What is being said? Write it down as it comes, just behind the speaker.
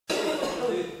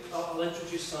I'll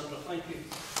introduce Sandra. Thank you.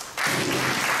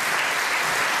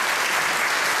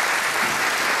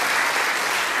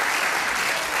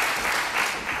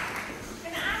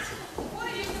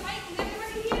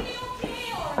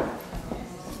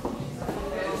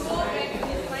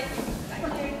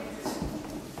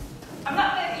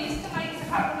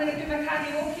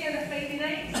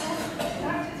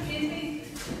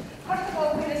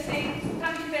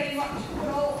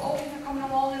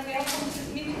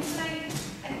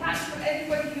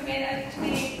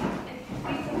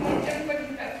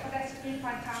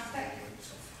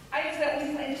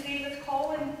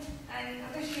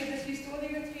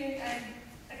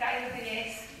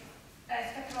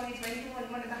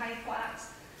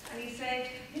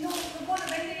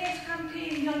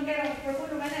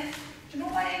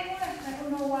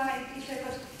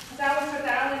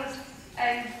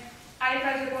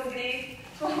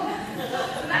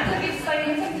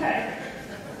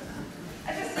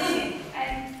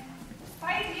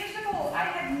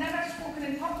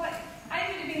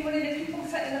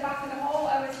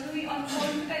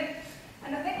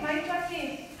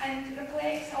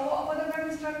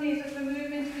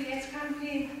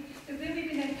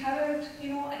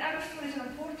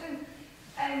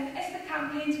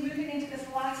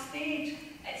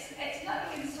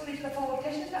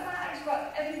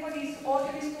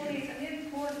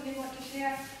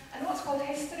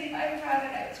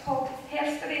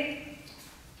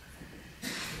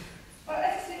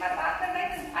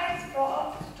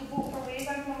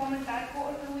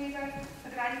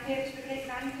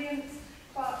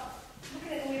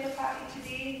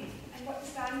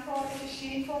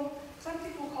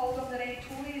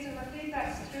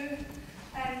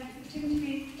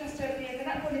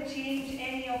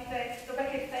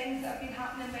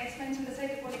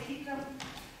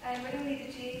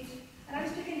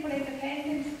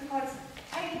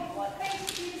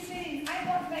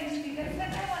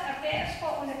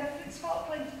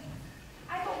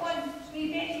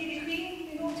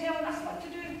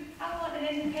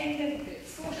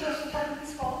 Socialist Republic of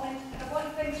Scotland, and I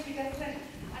want things to be different.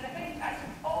 And I think that's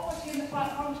all we're seeing on the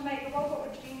platform tonight. We've all got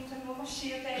our dreams and we must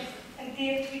share them and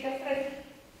dare to be different.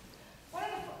 One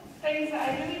of the things that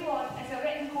I really want is a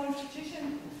written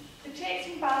constitution. The checks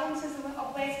and balances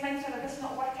of Westminster are just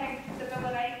not working with the Bill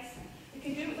of Rights. We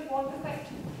can do what we want with it.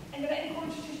 In the written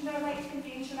constitution, our rights can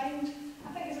be enshrined.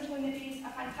 I think this is going to be a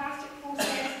fantastic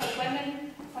process for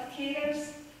women, for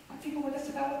carers, for people with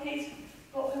disabilities,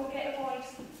 but who will get a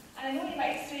voice. And I know you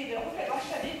might say, well, look at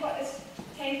Russia, they've got this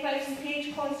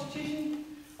 10,000-page constitution,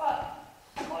 but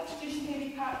a constitution can be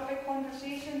part of a big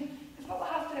conversation. Because what we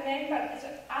have to remember is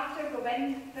that after we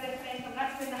win the referendum,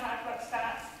 that's when the hard work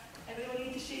starts, and we will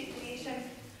need to shape the nation.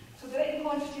 So the written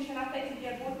constitution, I think, can be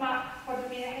a roadmap for the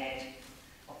way ahead.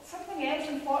 But something else,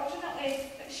 unfortunately,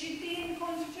 that should be in the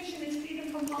constitution is freedom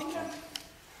from hunger.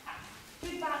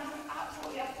 Food banks are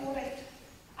absolutely abhorrent.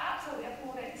 Absolutely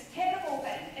abhorrent. It's terrible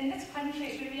that in this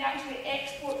country where we actually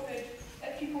export food,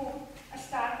 that people are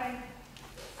starving.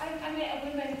 I met a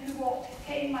woman who walked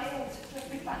 10 miles to a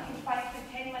food bank in Paisley,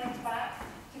 10 miles back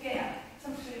to get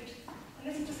some food. And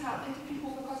this is just happening to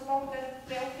people because of all the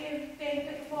welfare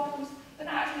benefit reforms. They're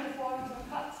not actually reforms or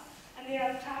cuts, and they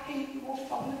are attacking the most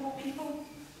vulnerable people.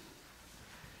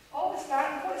 Before we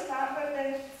start with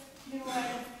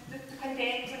the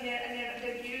condemns and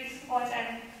their views on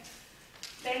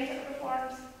benefit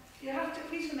reforms, you have to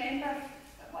please remember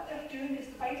that what they're doing is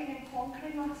dividing and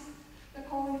conquering us. They're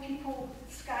calling people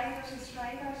skivers and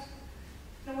strivers.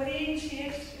 Now, Lorraine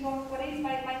shares, Lorraine's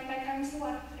my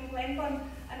councillor in Glenburn,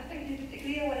 and I think you would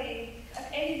agree, Lorraine, if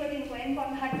anybody in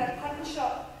Glenburn had their curtain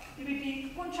shut, you would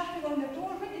be going tapping on their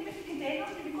door, wouldn't you? If you condemn us,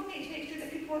 you'd be going to make sure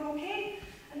that people are okay.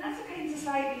 And that's the kind of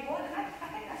society we want, and I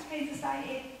think that's the kind of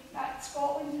society that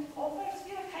Scotland offers.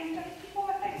 We're a kind of people,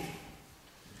 I think.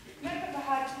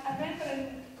 I remember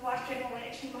in the last general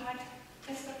election we had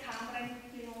Mr Cameron,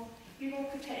 you will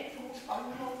protect the most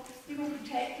vulnerable, you will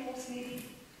protect the most needy.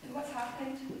 And what's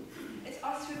happened? It's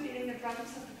us who are bearing the brunt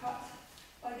of the cuts.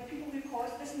 By the people who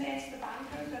caused this mess, the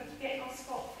bankers are getting us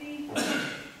scot-free.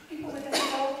 People with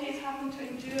disabilities having to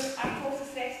endure adverse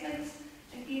assessments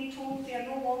and being told they are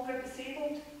no longer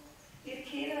disabled. They're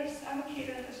carers. I'm a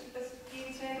carer, as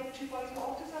being said, of 2 boys with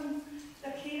autism.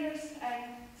 They're carers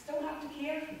and still have to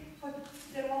care for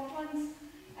their loved ones.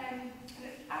 And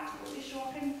it's absolutely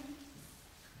shocking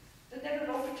that they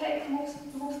will protect the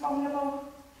most vulnerable,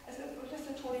 as it was just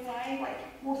a Tory lie,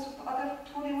 like most of the other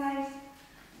Tory lies.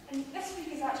 And this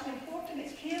week is actually important.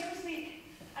 It's Carers Week.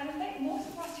 And I think most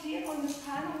of us here on this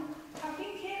panel have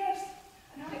been carers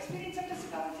and have experience of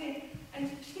disability. And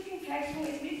speaking personally,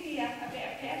 it's made me a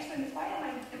better person. It's why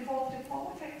I'm involved in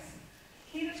politics.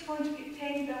 Carers contribute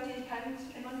 £10 billion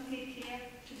in unpaid care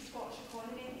to the Scottish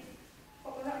economy,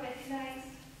 but we're not recognised.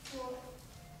 So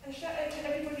a shout out to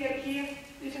everybody out here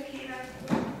who's a carer.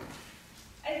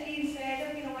 As Ian said,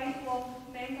 I've been a lifelong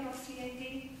member of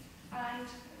CND and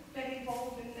been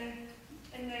involved in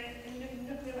the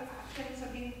nuclear actions.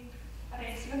 I've been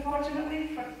arrested,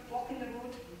 unfortunately, for blocking the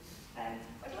road. I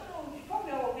don't know, you're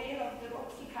probably all aware of the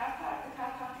Roxy car park, the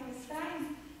car park in the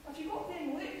Strand. If you go up there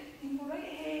and look, you can go right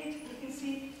ahead, you can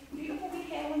see beautiful wee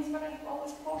Helens with all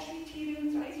this posh wee tea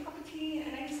rooms, a nice cup of tea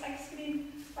and nice ice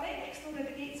cream, right next door to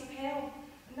the gates of hell.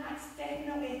 And that's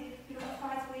definitely, what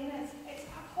Paisley is. It's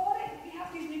abhorrent. We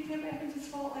have these nuclear weapons in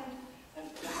Scotland.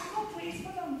 There's no place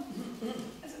for them.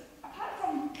 Apart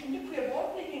from a nuclear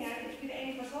war breaking out, which would be the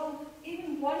end of us all,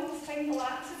 even one single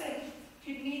accident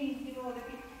could mean, the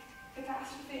big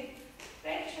catastrophe.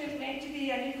 Brexit is meant to be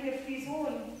a nuclear-free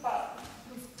zone, but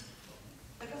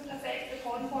it doesn't affect the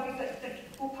convoys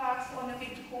that go past on the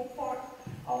way to Coalport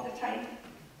all the time.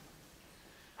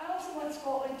 I also want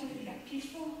Scotland to be a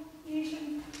peaceful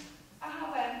nation. I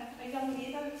have a young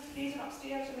neighbour, Fraser,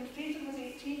 upstairs, and when Fraser was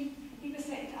 18, he was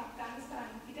sent to Afghanistan.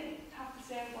 He didn't have to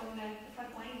serve on the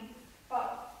front line,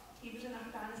 but he was in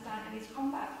Afghanistan and he's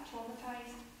come back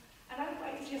traumatised. And I would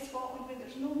like to see a Scotland where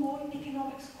there's no more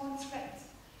economics conscripts,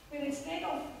 where instead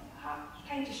of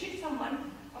trying to shoot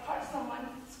someone or hurt someone,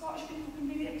 Scottish people can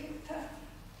be there to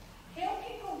help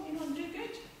people, and do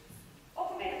good.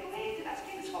 Offer medical aid, that's the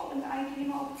kind of Scotland that I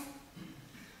dream of.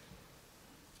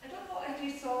 I don't know if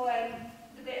you saw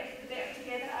the Better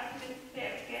Together argument,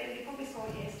 Better Together, you probably saw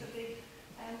it yesterday.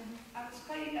 I was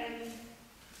quite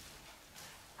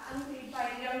angry by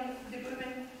the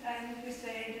woman who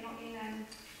said,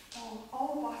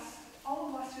 all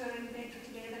of us who are in Better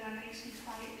Together are nice and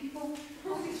quiet people.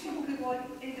 All these people who want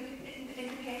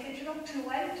independence, you're not too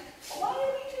loud. But why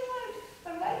are we too loud?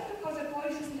 They're loud because their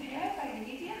voice isn't heard by the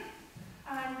media.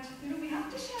 And, we have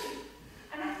to shout.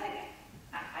 And I think,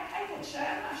 I don't shout,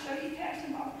 I'm not a shouty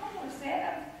person, but I'm not more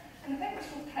assertive. And I think we're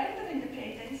so proud of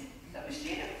independence that we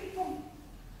share it with people.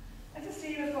 As I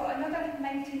say, we've got another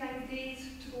 99 days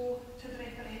to go to the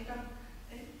referendum.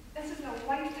 And this is a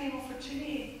lifetime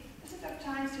opportunity. This is our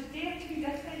chance to dare to be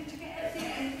different, to get out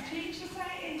there and change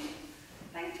society.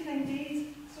 99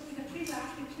 days. So could I please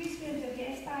ask you, please wear your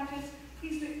yes badges.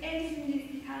 Please do anything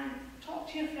you can. Talk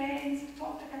to your friends,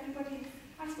 talk to everybody.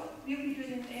 That's what we'll be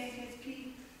doing in the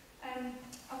SSP.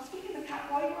 I was speaking to Cat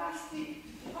Boyd last week.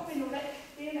 You probably know Rick.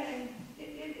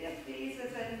 Their phrase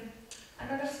is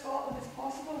another Scotland is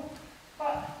possible.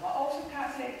 But what also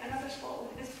Cat said, another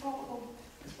Scotland is probable.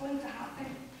 It's going to happen.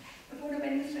 We're going to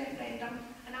win this referendum,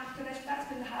 and after this, that's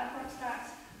when the hard work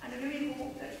starts. And I really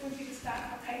hope that it's going to be the start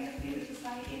of a kind of fairer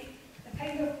society, the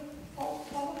kind of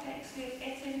politics where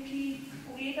SNP,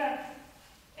 Labour,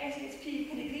 SSP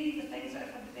can agree the things that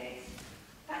are for the best.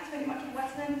 Thanks very much for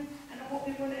listening, and I hope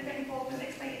you're going to get involved in the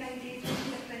next 99 days to make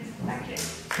a difference. Thank you.